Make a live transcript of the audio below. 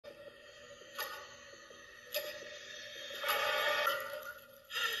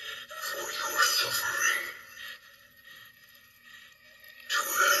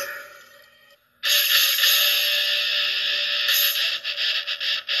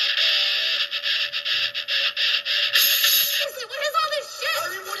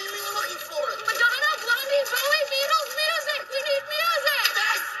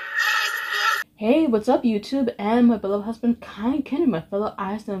Hey, what's up YouTube and my beloved husband Kai Kennedy, my fellow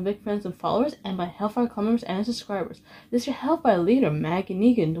Iceland Vic fans and followers, and my Hellfire Club members and subscribers. This is your Hellfire leader, Maggie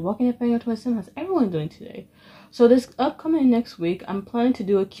Negan, TWDFanGirl27. How's everyone doing today? So this upcoming next week, I'm planning to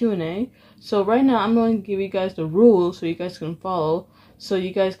do a Q&A. So right now, I'm going to give you guys the rules so you guys can follow, so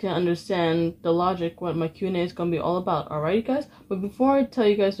you guys can understand the logic, what my Q&A is going to be all about. Alright, guys? But before I tell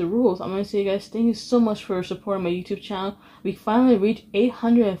you guys the rules, I'm going to say, guys, thank you so much for supporting my YouTube channel. We finally reached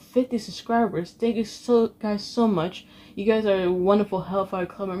 850 subscribers. Thank you guys so much. You guys are wonderful Hellfire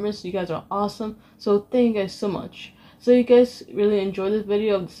Club members. You guys are awesome. So thank you guys so much. So you guys really enjoyed this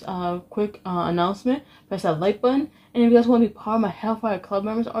video of this quick announcement, press that like button. And if you guys want to be part of my Hellfire Club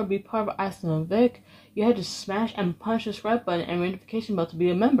members or be part of Iceland Vic, you have to smash and punch the subscribe button and notification bell to be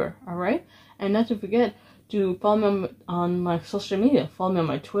a member. Alright? And not to forget to follow me on my social media. Follow me on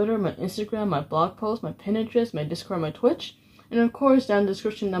my Twitter, my Instagram, my blog posts, my Pinterest, my Discord, my Twitch. And of course, down in the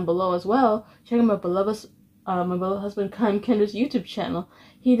description down below as well, check out my beloved husband Kai Kennedy's YouTube channel.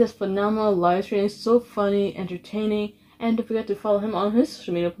 He does phenomenal live streams, so funny, entertaining, and don't forget to follow him on his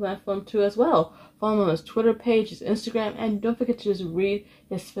social media platform too as well. Follow him on his Twitter page, his Instagram, and don't forget to just read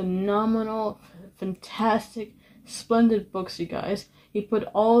his phenomenal, fantastic, splendid books, you guys. He put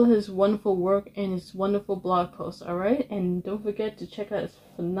all his wonderful work in his wonderful blog posts, alright? And don't forget to check out his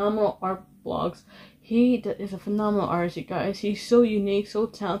phenomenal art blogs. He is a phenomenal artist, you guys. He's so unique, so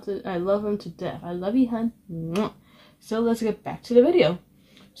talented. I love him to death. I love you, hun. So let's get back to the video.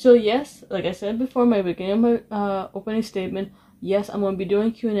 So yes, like I said before, my beginning of my opening statement, yes, I'm going to be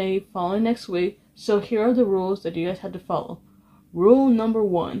doing Q&A following next week. So here are the rules that you guys had to follow. Rule number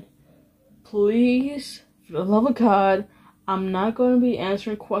 1. Please, for the love of God, I'm not going to be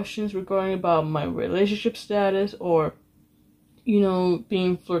answering questions regarding about my relationship status or,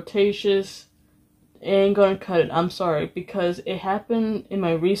 being flirtatious. Ain't gonna cut it. I'm sorry, because it happened in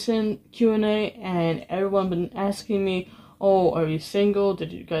my recent Q&A and everyone been asking me, oh, are you single?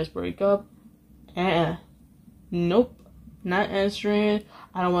 Did you guys break up? Nope, not answering it.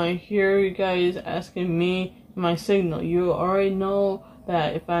 I don't want to hear you guys asking me my signal. You already know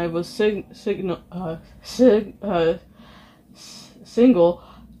that if I was single,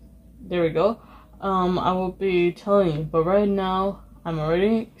 there we go, I will be telling you. But right now, I'm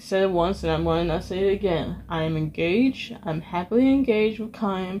already said it once and I'm going to not say it again. I am engaged. I'm happily engaged with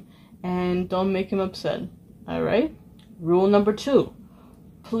Kaim, and don't make him upset. Alright? Rule number 2.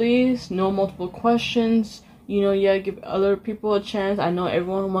 Please, no multiple questions. Give other people a chance. I know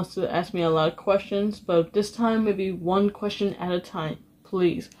everyone wants to ask me a lot of questions, but this time maybe one question at a time.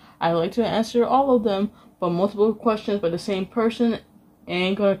 Please. I like to answer all of them, but multiple questions by the same person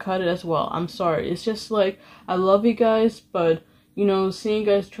ain't gonna cut it as well. I'm sorry. It's just like, I love you guys, but seeing you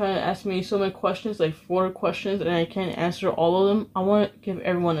guys trying to ask me so many questions, like 4 questions, and I can't answer all of them, I want to give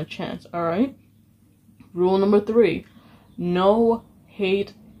everyone a chance, alright? Rule number 3. No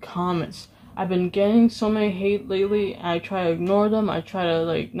hate comments. I've been getting so many hate lately, and I try to ignore them. I try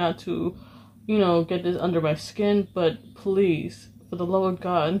to, not to, get this under my skin, but please, for the love of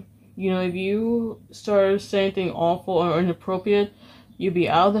God, if you start saying anything awful or inappropriate, you'll be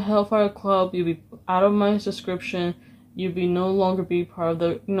out of the Hellfire Club, you'll be out of my subscription, you'd be no longer be part of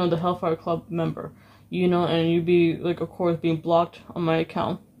the, the Hellfire Club member, and you'd be, of course, being blocked on my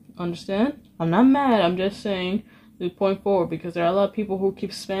account. Understand? I'm not mad, I'm just saying the point forward, because there are a lot of people who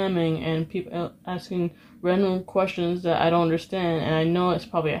keep spamming and people asking random questions that I don't understand, and I know it's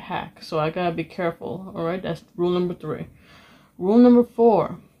probably a hack, so I gotta be careful, alright? That's rule number 3. Rule number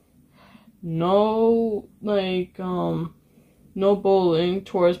 4. No, no bullying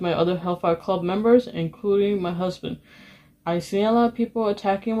towards my other Hellfire Club members, including my husband. I see a lot of people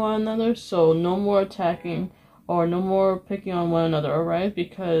attacking one another, so no more attacking or no more picking on one another, alright?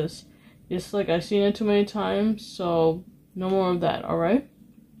 Because it's like I've seen it too many times, so no more of that, alright?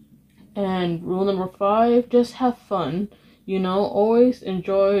 And rule number 5, just have fun. Always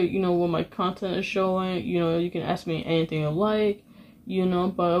enjoy, what my content is showing. You can ask me anything you like,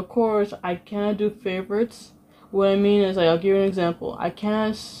 but of course, I cannot do favorites. What I mean is, I'll give you an example. I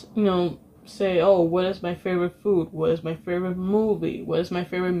can't, say, oh, what is my favorite food? What is my favorite movie? What is my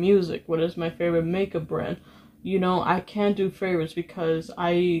favorite music? What is my favorite makeup brand? I can't do favorites because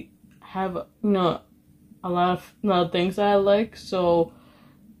I have, a lot of things that I like. So,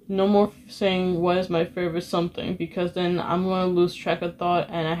 no more saying what is my favorite something, because then I'm going to lose track of thought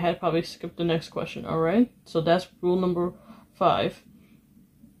and I had probably skipped the next question, alright? So that's rule number 5.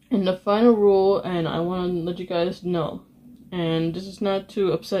 And the final rule, and I want to let you guys know, and this is not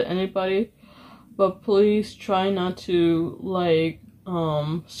to upset anybody, but please try not to,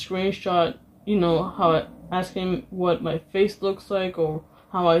 screenshot, how asking what my face looks like, or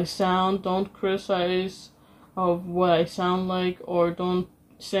how I sound. Don't criticize of what I sound like, or don't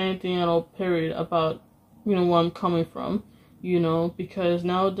say anything at all, period, about, where I'm coming from, because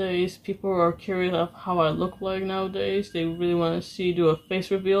nowadays people are curious of how I look like nowadays. They really want to do a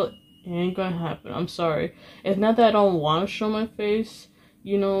face reveal. It ain't gonna happen. I'm sorry. It's not that I don't want to show my face.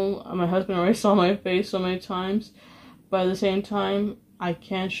 My husband already saw my face so many times, but at the same time, I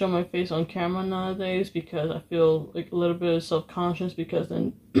can't show my face on camera nowadays because I feel like a little bit of self-conscious, because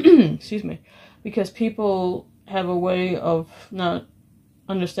then, excuse me, because people have a way of not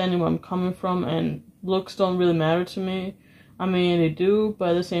understanding where I'm coming from, and looks don't really matter to me. I mean, they do, but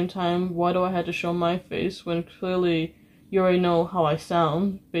at the same time, why do I have to show my face when clearly you already know how I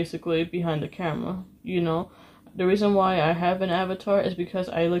sound, basically, behind the camera, The reason why I have an avatar is because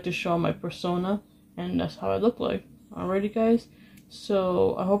I like to show my persona, and that's how I look like. Alrighty, guys?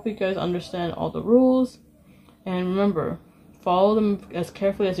 So, I hope you guys understand all the rules, and remember, follow them as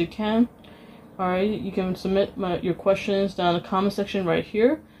carefully as you can. Alright, you can submit your questions down in the comment section right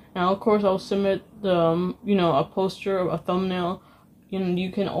here. Now, of course, I'll submit the, a poster or a thumbnail.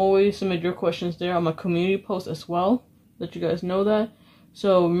 You can always submit your questions there on my community post as well. Let you guys know that.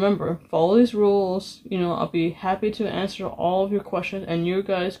 So remember, follow these rules. I'll be happy to answer all of your questions, and you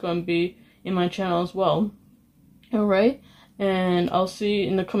guys going to be in my channel as well. Alright, and I'll see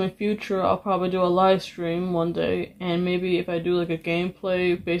in the coming future, I'll probably do a live stream one day, and maybe if I do like a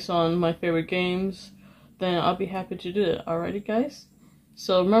gameplay based on my favorite games, then I'll be happy to do it. Alrighty, guys?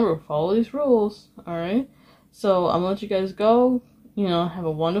 So remember, follow these rules. Alright? So I'm gonna let you guys go. Have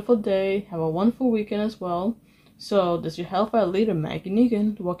a wonderful day. Have a wonderful weekend as well. So this is your Hellfire leader, Maggie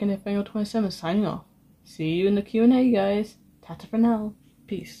Negan, WalkingDeadFanGirl27, signing off. See you in the Q&A, guys. Tata for now.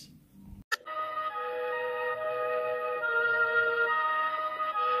 Peace.